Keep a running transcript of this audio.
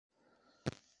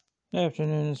Good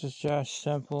afternoon, this is Josh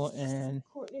Stemple, and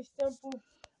Courtney Stemple.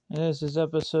 this is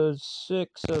episode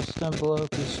 6 of Stemple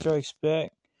Okie Strikes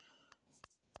Back.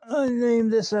 I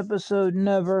named this episode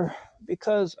Never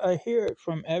because I hear it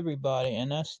from everybody,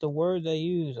 and that's the word they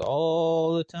use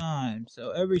all the time.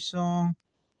 So every song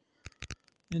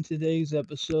in today's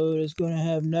episode is going to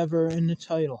have Never in the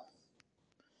title.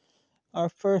 Our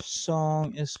first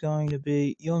song is going to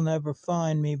be You'll Never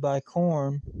Find Me by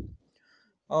Korn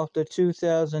off the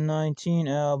 2019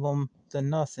 album The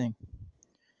Nothing,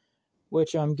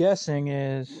 which I'm guessing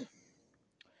is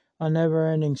a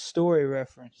Never-Ending Story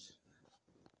reference.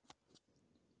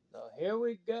 So here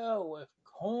we go with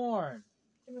Korn.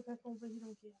 Give me that phone, but he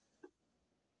don't care.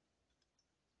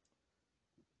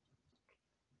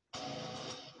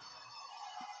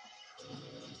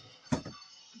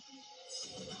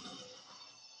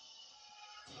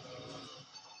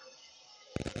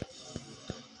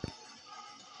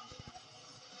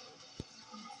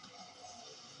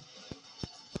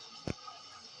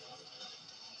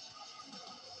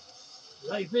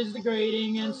 Life is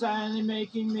degrading and silently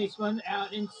making me spun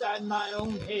out inside my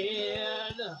own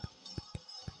head.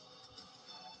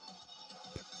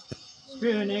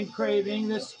 Spewing and craving,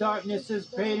 this darkness is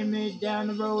baiting me down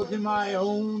the road to my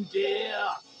own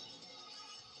death.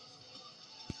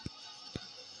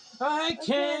 I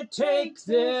can't take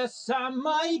this, I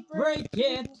might break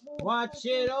it, watch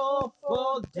it all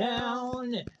fall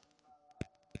down.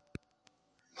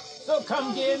 So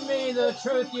come give me the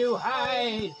truth you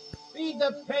hide, feed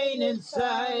the pain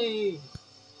inside.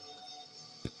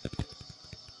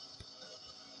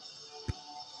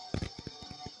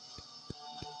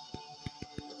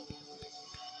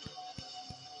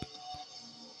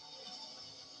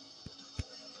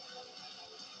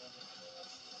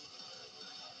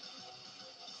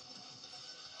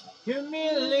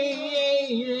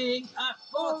 Humiliating, I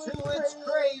fall to its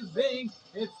craving.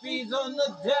 It feeds on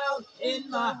the doubt in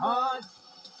my heart.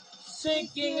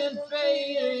 Sinking and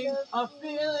fading are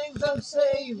feelings I'm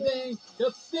saving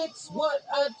to fix what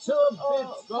I took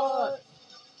before.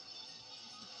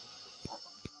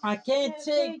 I can't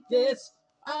take this,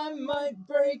 I might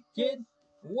break it,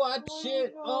 watch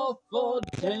it all fall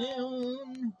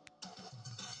down.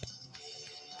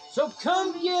 So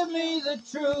come give me the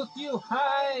truth you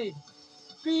hide,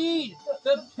 feed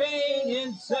the pain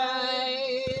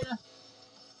inside.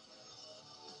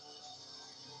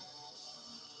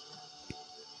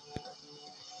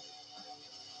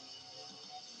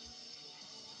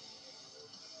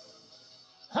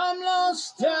 I'm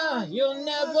lost, you'll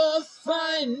never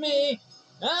find me.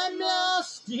 I'm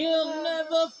lost, you'll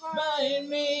never find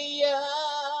me.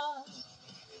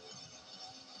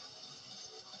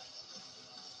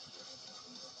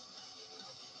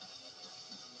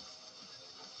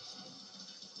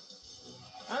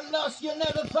 I'm lost, you'll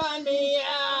never find me.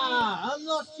 I'm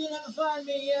lost, you'll never find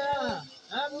me.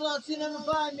 I'm lost, you'll never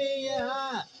find me.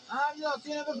 I'm lost,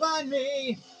 you'll never find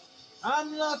me.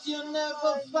 I'm lost, you'll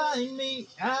never find me.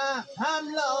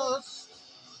 I'm lost.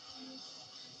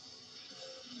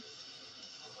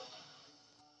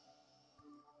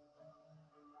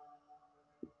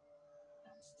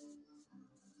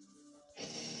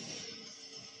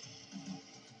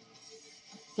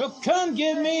 So come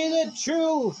give me the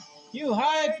truth. You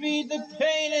hide feed the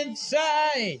pain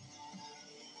inside.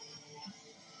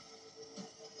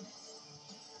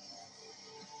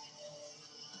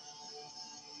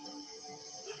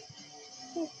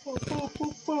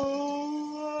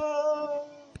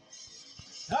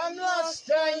 I'm lost,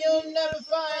 you'll never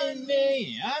find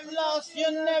me. I'm lost,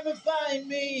 you'll never find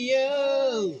me.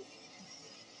 Oh.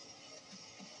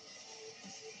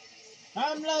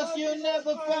 I'm lost, you'll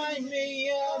never find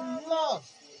me. I'm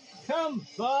lost. Come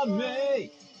for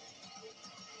me.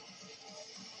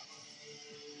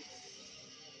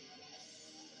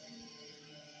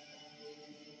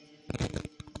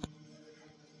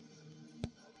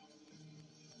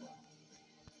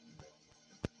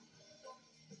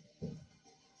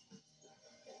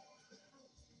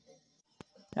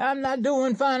 I'm not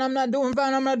doing fine. I'm not doing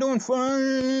fine. I'm not doing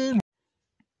fine.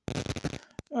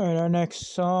 Alright, our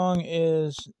next song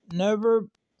is Never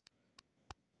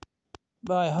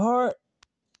by Heart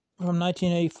from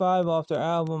 1985 off their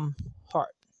album Heart.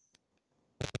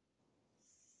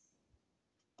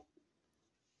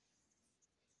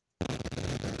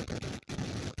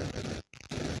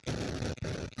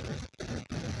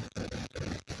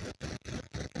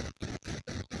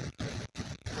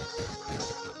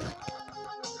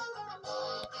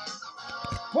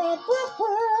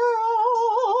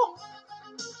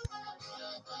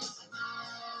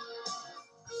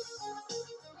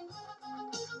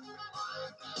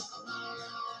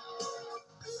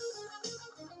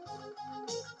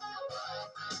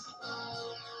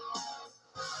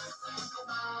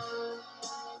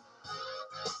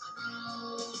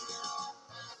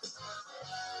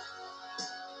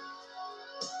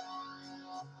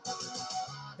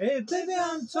 Hey baby,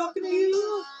 I'm talking to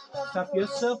you. Stop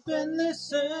yourself and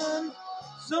listen.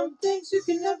 Some things you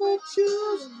can never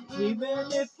choose,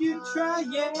 even if you try,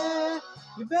 yeah.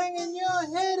 You're banging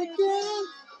your head again,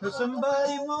 cause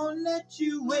somebody won't let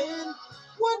you win.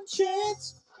 One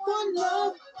chance, one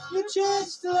love, your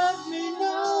chance to let me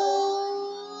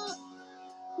know.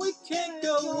 We can't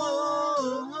go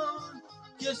on,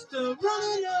 just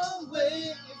running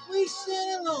away. If we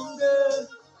stay longer,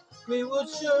 we will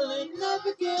surely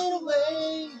never get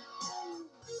away.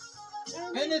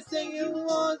 Anything you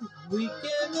want, we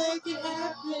can make it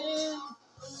happen.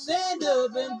 Stand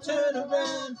up and turn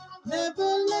around. Never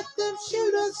let them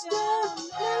shoot us down.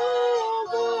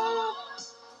 Never,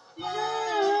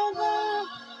 never,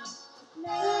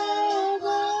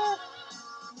 never,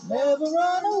 never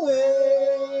run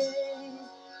away.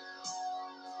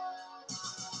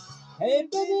 Hey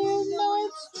baby, you know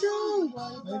it's true.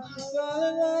 If you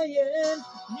fall lying,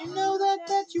 you know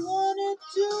that you want it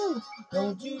too.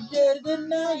 Don't you dare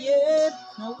deny it.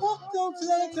 Now walk those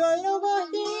legs right over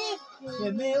here.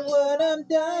 Give me what I'm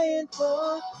dying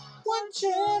for. One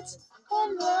chance,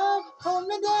 one love. Hold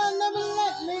me down, never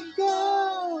let me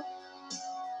go.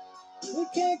 We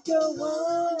can't go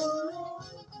on.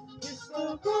 Just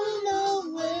running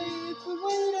away. If we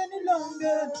wait any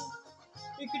longer,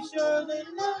 we could surely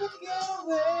never get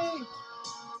away.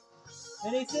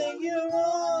 Anything you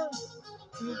want,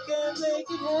 you can make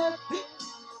it happen.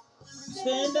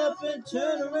 Stand up and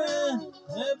turn around.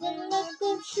 Never let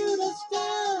them shoot us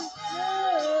down.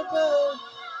 Never,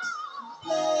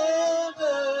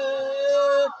 never,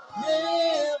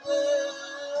 never,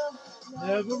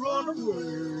 never run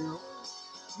away.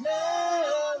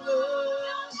 Never,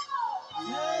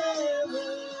 never,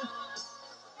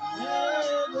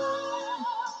 never,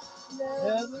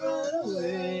 never run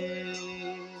away.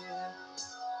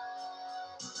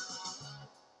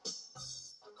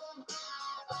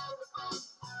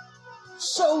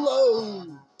 Solo!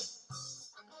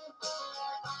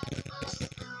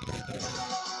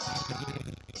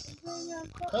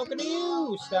 Talking to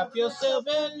you, stop yourself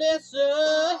and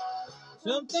listen.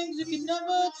 Some things you can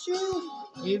never choose,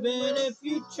 even if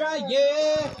you try,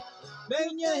 yeah.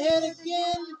 Bang your head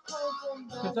again,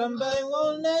 cause somebody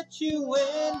won't let you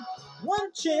win.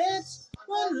 One chance,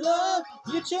 one love,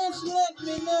 your chance to let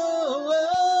me know.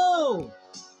 Oh,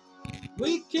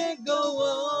 we can't go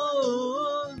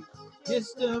on,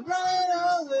 just to run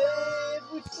away.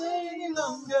 If we stay any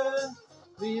longer,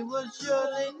 we will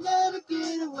surely never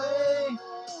get away.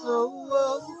 Oh,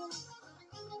 oh.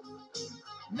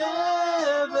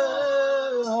 Never,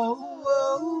 oh,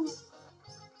 oh.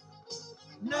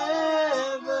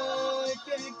 Never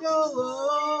can go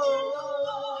on.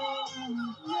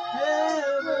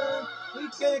 Never, we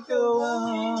can't go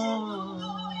on.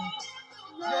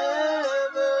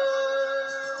 Never,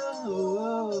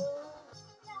 oh,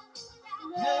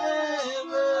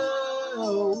 never,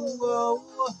 oh,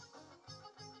 oh.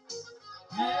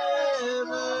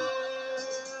 Never.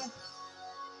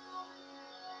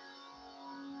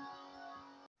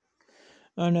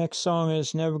 Our next song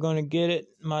is Never Gonna Get It,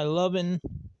 My Lovin'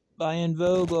 by En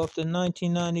Vogue off the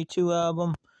 1992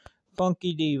 album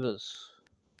Funky Divas.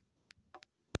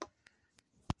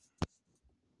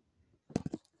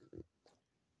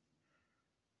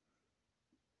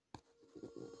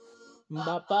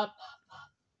 Bop bop.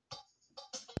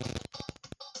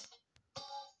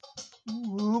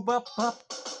 Ooh, bop bop.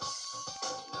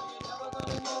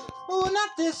 Ooh, not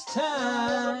this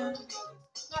time.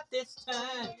 Not this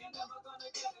time.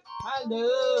 I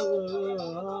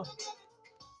love.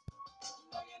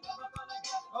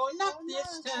 Oh, not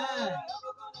this time.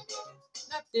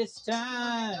 Not this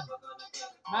time.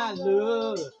 My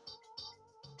love.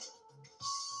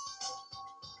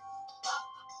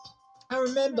 I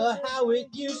remember how it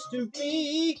used to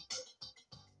be.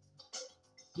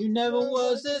 You never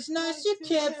was as nice, you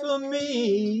cared for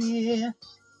me.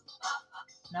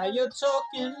 Now you're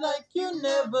talking like you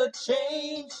never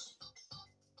changed.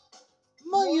 The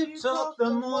more you talk, the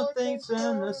more things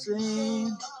sound the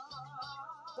same.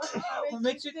 What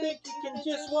makes you think you can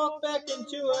just walk back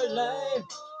into our life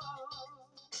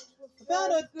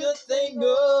without a good thing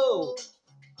go?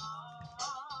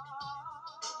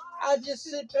 I just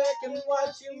sit back and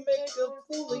watch you make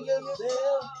a fool of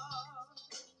yourself.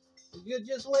 You're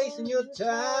just wasting your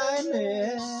time,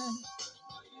 man.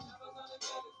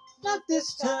 Not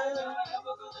this time,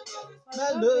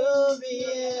 my love,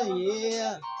 yeah,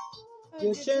 yeah.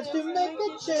 Your chance to make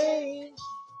a change.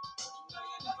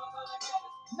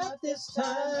 Not this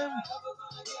time,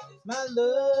 my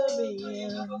love,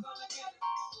 yeah.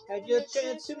 Had your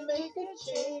chance to make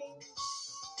a change.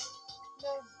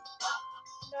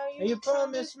 And you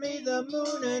promised me the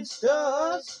moon and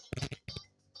stars.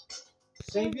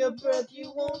 Save your breath,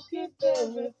 you won't get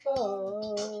very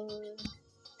far.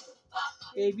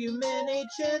 Gave you many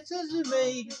chances to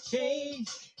make a change.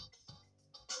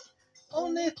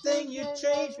 Only thing you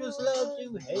changed was love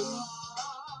to hate.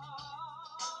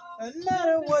 No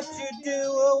matter what you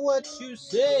do or what you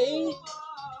say,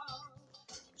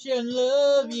 she'll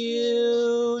love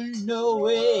you, no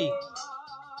way.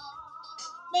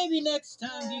 Maybe next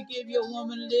time you give your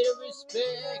woman a little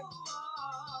respect,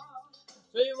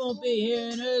 so you won't be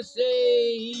hearing her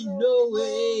say, no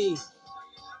way.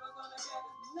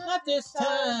 Not this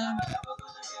time,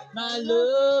 my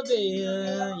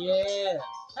loving, yeah.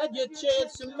 Had your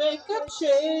chance to make a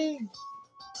change.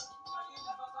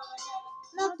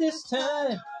 Not this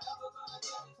time,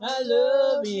 my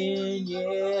loving,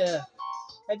 yeah.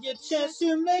 Had your chance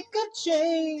to make a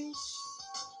change.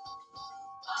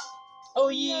 Oh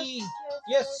yeah,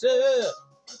 yes sir.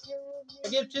 I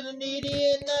give to the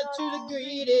needy and not to the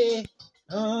greedy.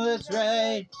 Oh, that's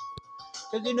right.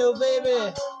 'Cause you know,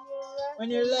 baby, when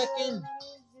you're lacking,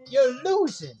 you're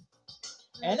losing.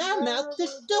 And I'm out the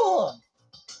door.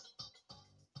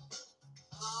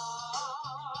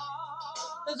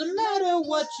 Doesn't matter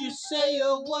what you say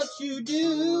or what you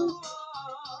do,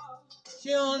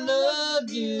 she'll love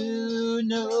you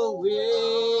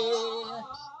nowhere.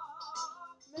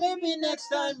 Maybe next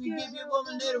time you give your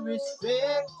woman a little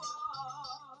respect,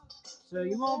 so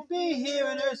you won't be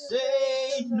hearing her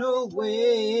say, no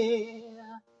way.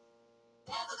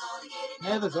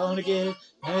 Never gonna get it,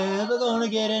 never gonna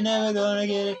get it, never gonna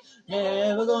get it,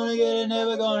 never gonna get it,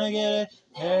 never gonna get it,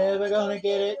 never gonna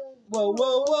get it. Whoa,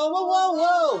 whoa, whoa, whoa, whoa,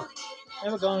 whoa.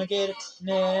 Never gonna get it,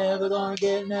 never gonna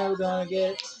get it, never gonna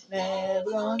get it,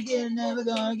 never gonna get it, never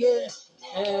gonna get it,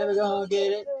 never gonna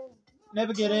get it,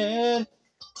 never get it.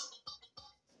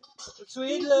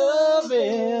 Sweet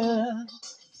loving,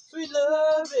 sweet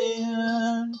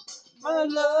loving, my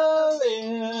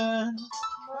loving,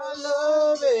 my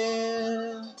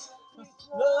loving,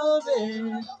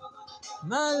 loving,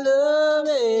 my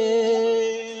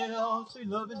loving, oh, sweet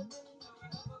loving,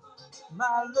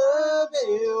 my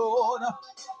loving, oh,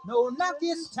 no, not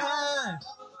this time,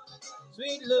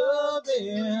 sweet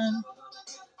loving,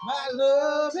 my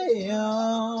loving,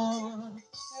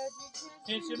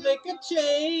 can't you make a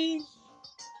change?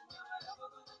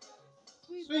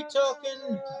 Sweet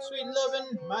talking, sweet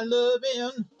loving, my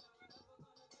loving.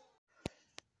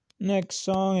 Next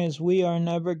song is We Are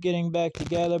Never Getting Back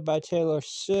Together by Taylor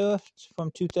Swift from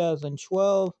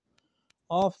 2012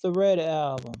 off the Red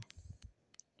album.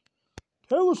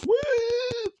 Taylor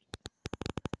Swift!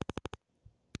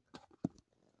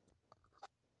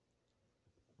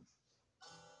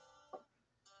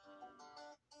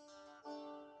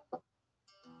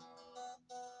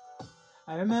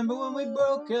 I remember when we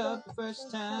broke up the first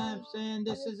time, saying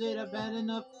this is it, I've had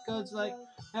enough, because like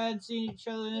I hadn't seen each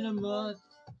other in a month.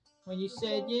 When you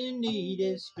said you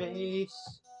needed space,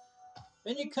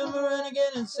 then you come around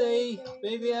again and say,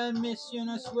 baby, I miss you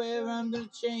and I swear I'm gonna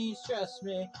change, trust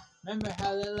me. Remember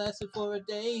how that lasted for a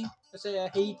day? I say I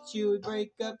hate you, we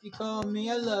break up, you call me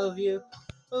I love you.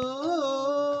 Ooh,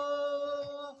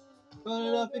 brought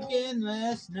it up again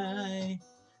last night.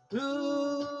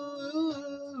 Ooh,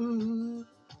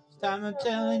 it's time I'm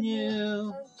telling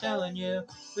you,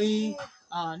 we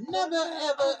are never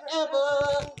ever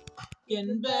ever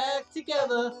getting back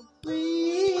together.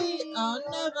 We are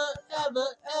never ever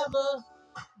ever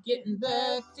getting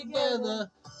back together.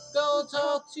 Go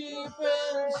talk to your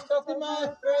friends, talk to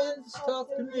my friends, talk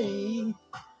to me.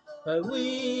 But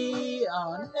we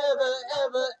are never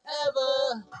ever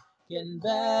ever getting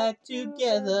back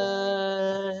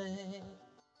together.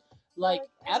 Like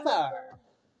ever.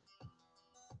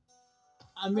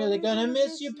 I'm really gonna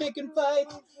miss you picking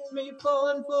fights, me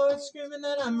falling for it, screaming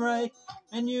that I'm right,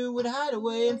 and you would hide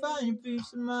away and find your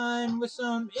peace of mind with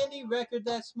some indie record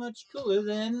that's much cooler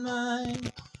than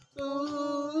mine.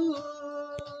 Ooh,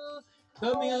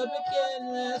 caught me up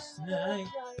again last night,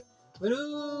 but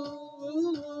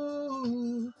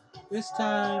ooh, this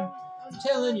time I'm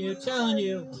telling you,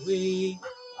 we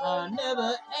are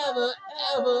never ever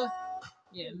ever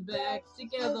getting back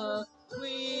together.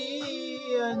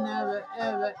 We are never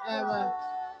ever ever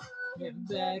getting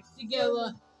back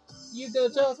together. You go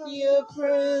talk to your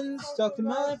friends, talk to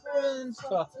my friends,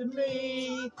 talk to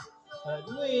me. But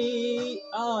we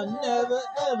are never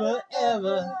ever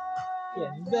ever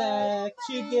getting back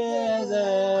together.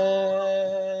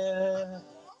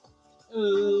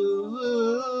 Ooh,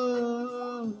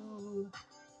 ooh,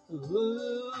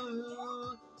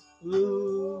 ooh,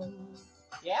 ooh.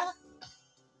 Yeah?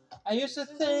 I used to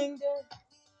think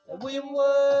that we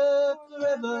were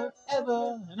forever,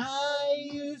 ever. And I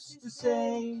used to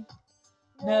say,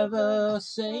 never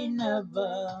say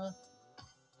never.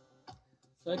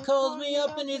 So he calls me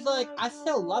up and he's like, I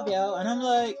still love you. And I'm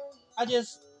like,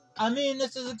 this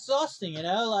is exhausting, you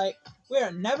know? Like,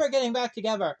 we're never getting back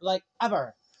together, like,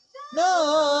 ever. No!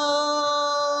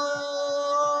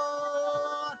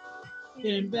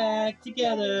 Getting back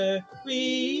together.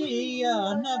 We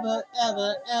are never,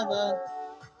 ever, ever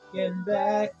getting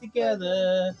back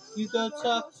together. You go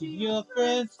talk to your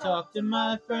friends, talk to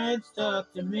my friends,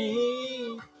 talk to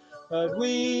me. But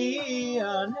we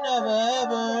are never,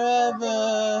 ever,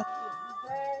 ever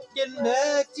getting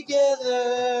back together.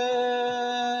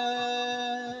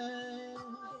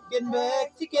 Getting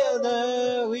back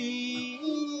together.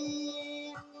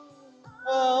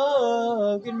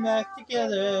 Getting back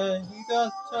together. You go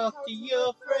talk to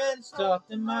your friends, talk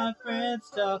to my friends,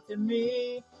 talk to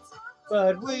me.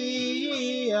 But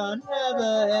we are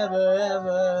never, ever,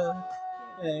 ever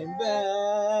getting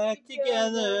back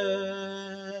together.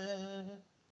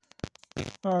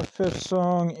 Our fifth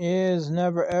song is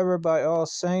Never Ever by All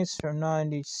Saints from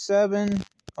 '97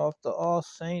 off the All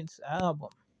Saints album.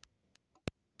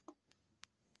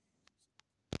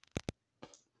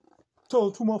 Tell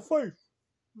it to my face.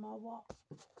 My walk.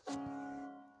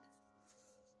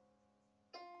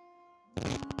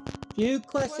 Few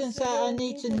questions that I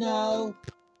need to know.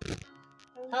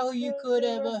 How you could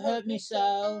ever hurt me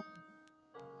so.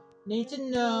 Need to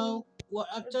know what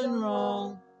I've done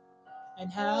wrong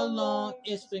and how long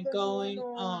it's been going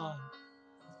on.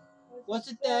 Was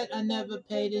it that I never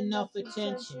paid enough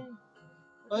attention?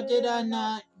 Or did I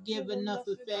not give enough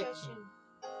affection?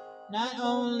 Not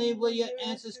only will your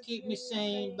answers keep me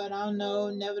sane, but I'll know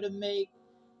never to make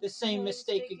the same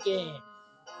mistake again.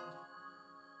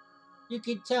 You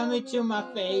can tell me to my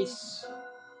face,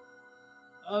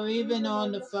 or even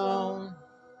on the phone.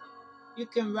 You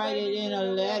can write it in a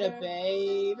letter,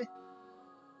 babe.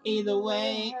 Either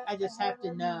way, I just have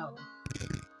to know.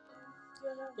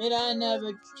 Did I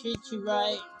never treat you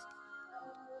right?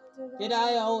 Did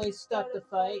I always start the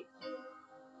fight?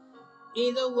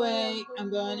 Either way, I'm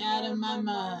going out of my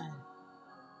mind.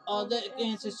 All the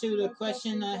answers to the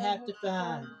question I have to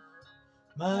find.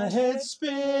 My head's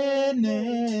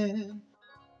spinning.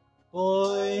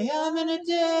 Boy, I'm in a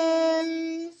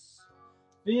daze.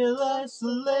 Feel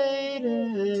isolated.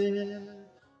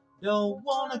 Don't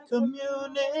wanna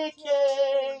communicate.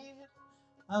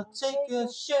 I'll take a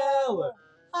shower.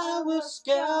 I will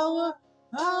scour.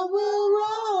 I will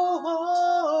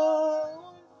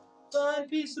roll. Find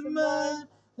peace of mind,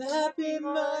 the happy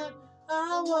mind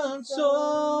I once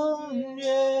owned,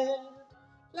 yeah.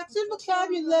 Flexing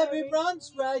vocabulary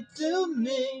runs right through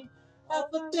me.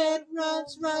 Alphabet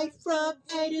runs right from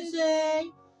A to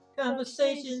Z.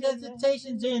 Conversations,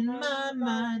 hesitations in my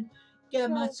mind.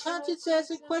 Got my conscience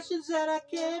asking questions that I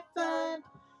can't find.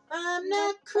 I'm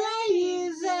not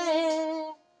crazy.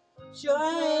 Sure,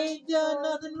 I ain't done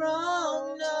nothing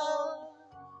wrong, no.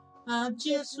 I'm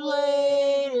just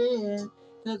waiting,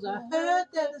 'cause I heard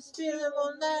that this feeling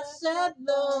won't last that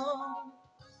long.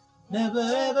 Never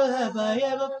ever have I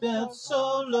ever felt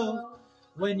so low.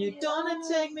 When you're gonna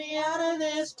take me out of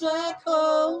this black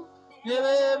hole. Never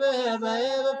ever have I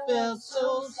ever felt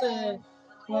so sad.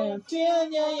 When I'm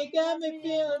feeling, yeah, you got me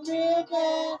feeling real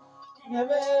bad.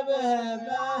 Never ever have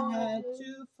I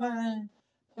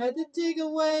had to dig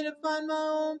away to find my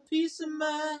own peace of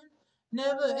mind.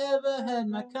 Never ever had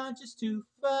my conscience to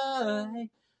fight.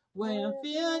 When I'm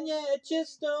feeling, yeah, it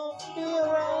just don't feel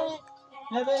right.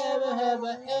 Never ever have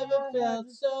I ever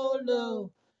felt so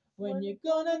low. When you're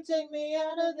gonna take me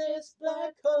out of this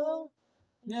black hole.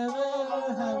 Never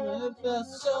ever have I felt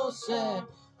so sad.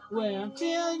 When I'm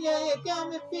feeling, yeah, you got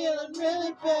me feeling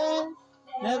really bad.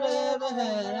 Never ever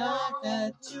had I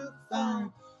had to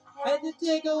find. Had to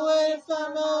take away to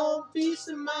find my own peace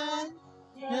of mind.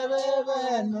 Never ever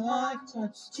had my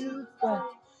touch to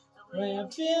fight. When I'm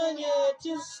feeling, yeah, it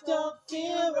just don't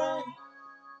feel right.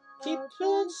 Keep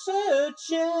on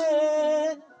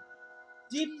searching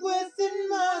deep within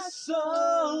my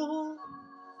soul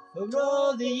for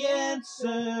all the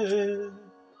answers.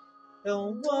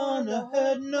 Don't wanna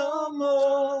hurt no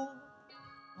more.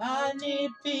 I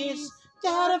need peace,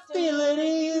 gotta feel at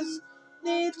ease.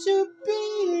 Need to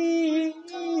be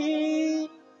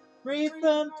free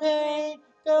from pain,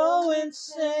 go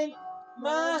insane.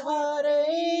 My heart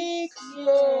aches,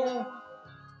 yeah.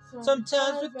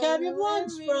 Sometimes vocabulary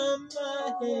runs from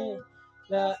my head.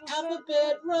 The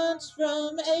alphabet runs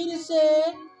from A to Z.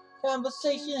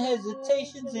 Conversation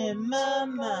hesitations in my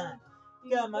mind.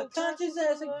 Got my conscience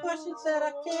asking questions that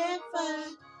I can't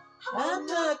find. I'm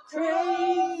not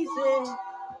crazy.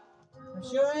 I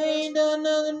sure ain't done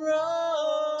nothing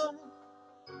wrong.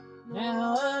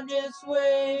 Now I'm just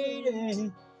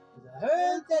waiting. 'Cause I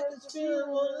heard that this feeling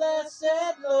won't last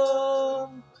that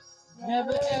long.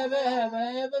 Never ever have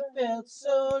I ever felt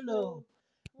so low.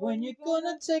 When you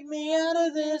gonna take me out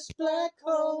of this black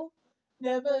hole?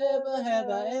 Never ever have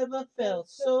I ever felt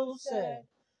so sad.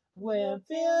 The way I'm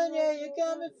feeling, yeah, you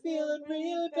got me feeling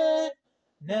real bad.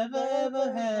 Never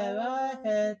ever have I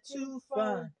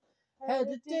had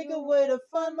to dig away to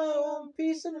find my own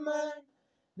peace of mind.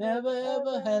 Never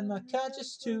ever had my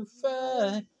conscience to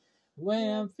fight. The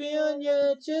way I'm feeling,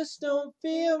 yeah, it just don't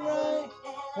feel right.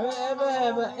 Never ever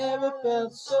have I ever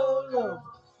felt so low.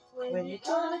 When you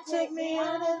gonna take me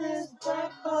out of this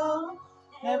black hole?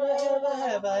 Never ever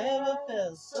have I ever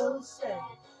felt so sad.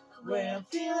 The way I'm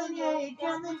feeling, yeah, you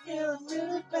got me feeling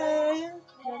really bad.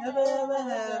 Never ever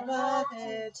have I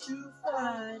had to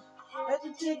had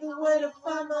to dig away to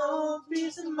find my own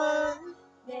peace of mind.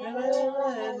 Never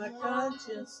ever had my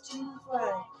conscience to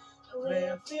fight. The way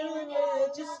I'm feeling, yeah,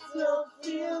 it just don't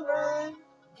feel right.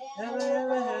 Never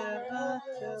ever have I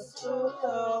felt so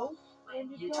low. When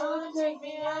you gonna take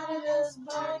me out of this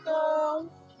black hole?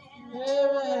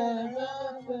 Never have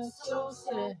I felt so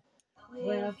sad.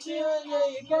 When I'm feeling, yeah,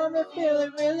 you got me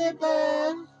feeling really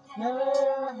bad. Never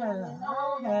ever have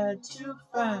I had to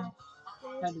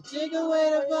had to dig away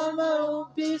to find my own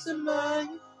peace of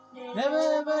mind. Never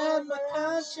ever had my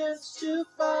conscience to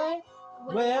fight.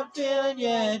 The way I'm feeling,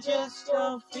 yeah, it just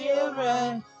don't feel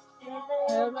right.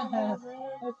 Never have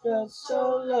I felt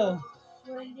so low.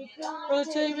 Gonna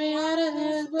take me out of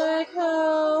this black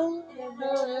hole. Never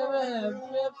ever have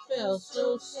I felt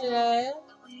so sad.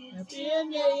 I'm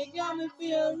feeling, yeah, you got me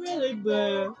feeling really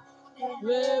bad.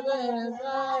 Never have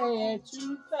I had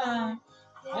to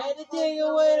had to dig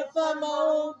away to find my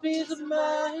own peace of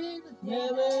mind.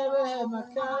 Never ever had my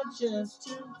conscience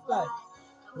to fight.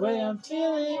 The way I'm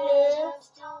feeling, yeah.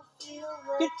 You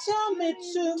can tell me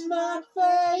to my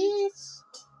face.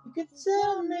 You can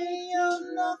tell me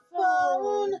on the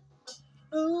phone.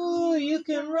 Ooh, you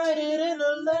can write it in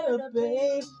a letter,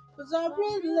 babe. 'Cause I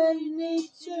really need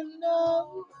to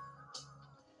know.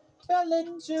 Tell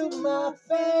it to my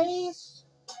face.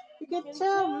 You can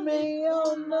tell me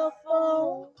on the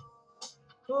phone.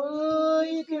 Ooh,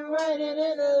 you can write it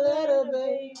in a letter,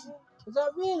 babe. 'Cause I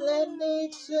really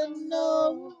need to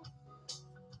know.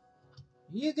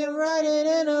 You can write it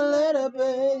in a letter,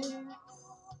 babe.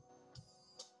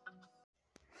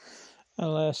 Our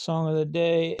last song of the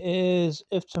day is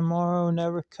If Tomorrow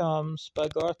Never Comes by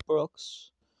Garth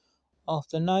Brooks off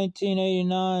the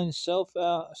 1989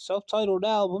 self-titled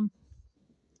album,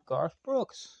 Garth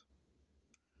Brooks.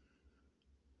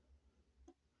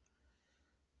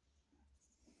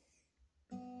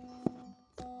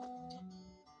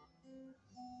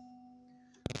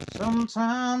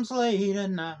 Sometimes late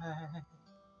at night,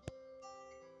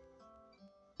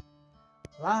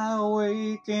 lie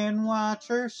awake and watch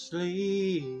her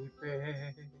sleeping.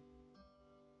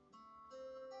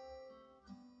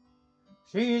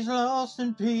 She's lost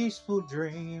in peaceful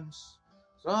dreams,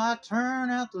 so I turn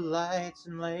out the lights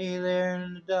and lay there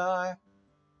in the dark.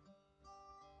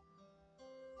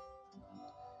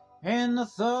 And the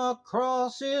thought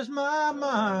crosses my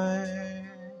mind,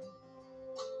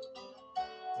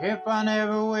 if I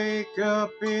never wake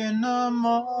up in the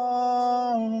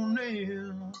morning,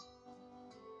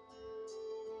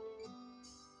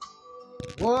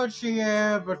 would she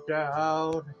ever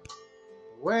doubt the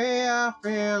way I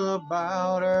feel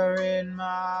about her in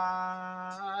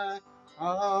my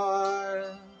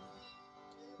heart?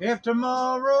 If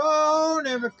tomorrow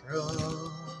never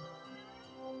comes,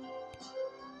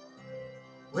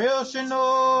 will she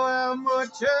know how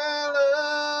much I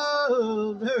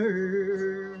love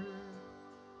her?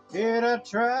 Did I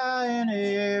try in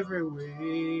every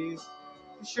way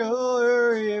to show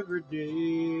her every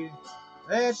day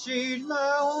that she's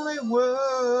my only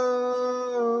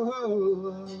world?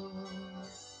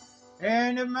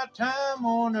 And if my time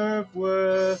on earth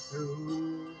were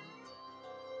through,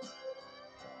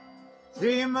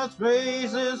 she must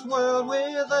face this world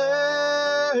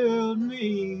without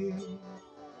me.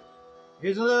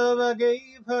 His love I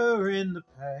gave her in the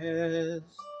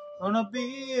past gonna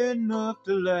be enough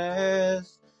to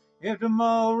last if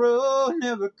tomorrow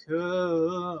never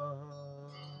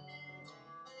comes?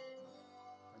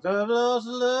 'Cause I've lost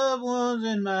loved ones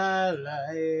in my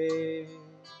life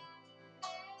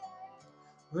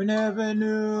who never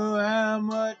knew how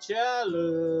much I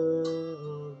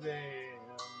love them.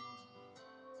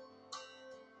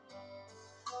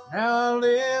 Now I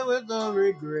live with the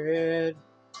regret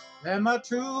that my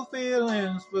true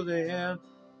feelings for them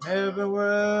never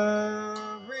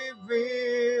were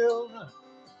revealed.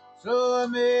 So I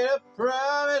made a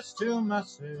promise to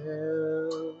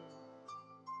myself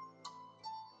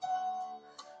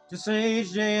to say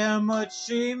each day how much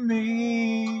she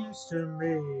means to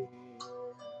me,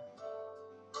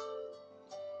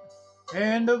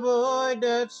 and avoid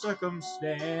that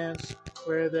circumstance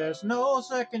where there's no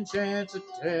second chance to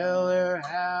tell her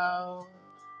how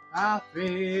I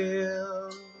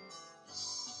feel.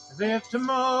 As if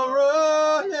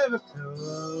tomorrow never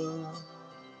comes,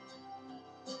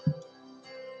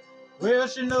 will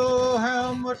she know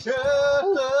how much I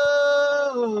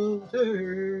loved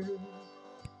her?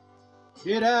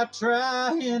 Did I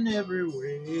try in every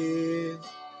way,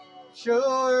 show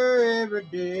her every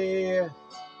day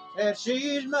that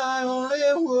she's my only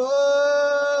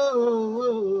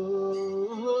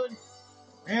one,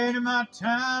 and my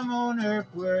time on earth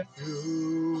were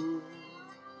through,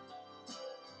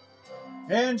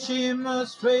 and she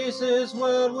must face this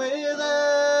world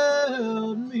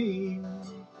without me?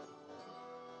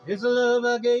 Is the love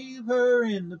I gave her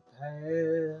in the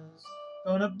past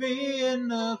gonna be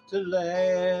enough to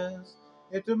last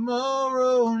if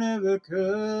tomorrow never comes?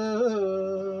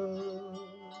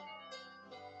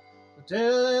 So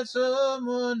tell that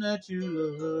someone that you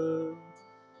love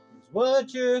is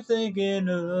what you're thinking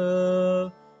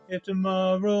of if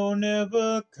tomorrow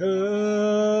never comes.